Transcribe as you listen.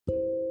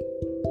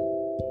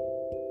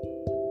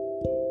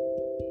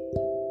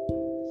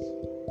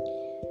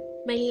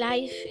My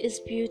life is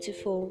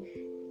beautiful.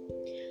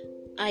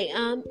 I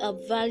am a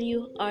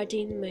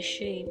value-adding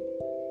machine.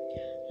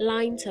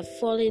 Lines have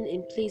fallen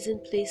in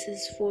pleasant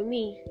places for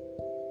me.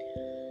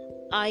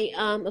 I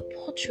am a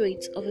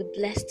portrait of a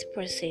blessed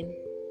person.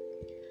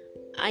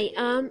 I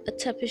am a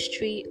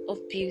tapestry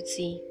of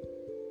beauty.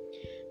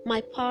 My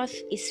path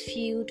is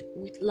filled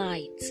with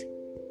light.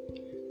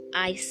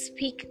 I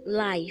speak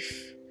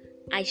life.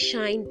 I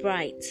shine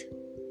bright.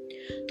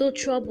 Though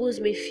troubles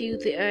may fill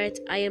the earth,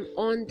 I am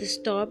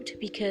undisturbed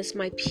because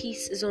my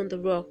peace is on the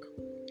rock.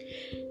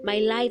 My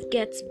life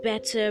gets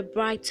better,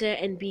 brighter,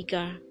 and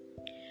bigger.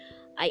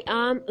 I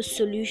am a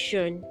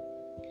solution.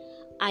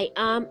 I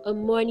am a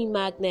money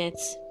magnet.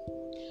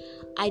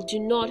 I do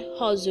not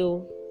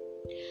hustle.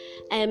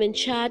 I am in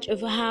charge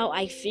of how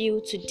I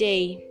feel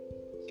today.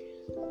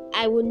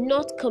 I will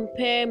not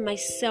compare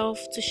myself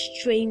to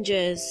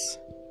strangers.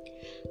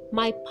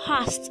 My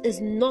past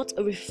is not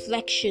a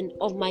reflection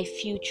of my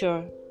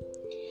future.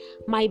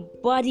 My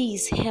body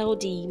is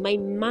healthy. My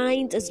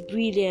mind is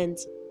brilliant.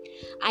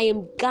 I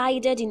am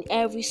guided in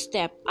every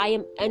step. I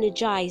am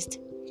energized.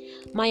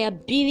 My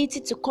ability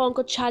to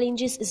conquer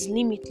challenges is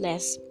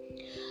limitless.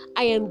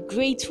 I am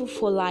grateful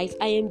for life.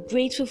 I am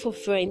grateful for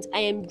friends. I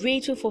am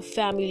grateful for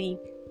family.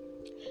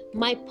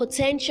 My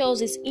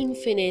potentials is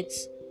infinite.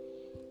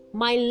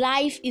 My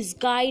life is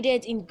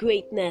guided in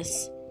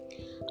greatness.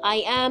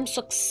 I am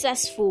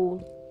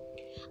successful.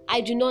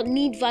 I do not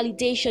need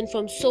validation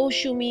from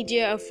social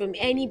media or from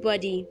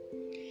anybody.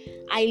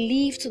 I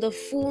live to the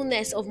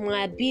fullness of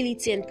my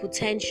ability and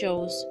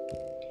potentials.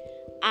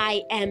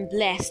 I am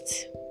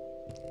blessed.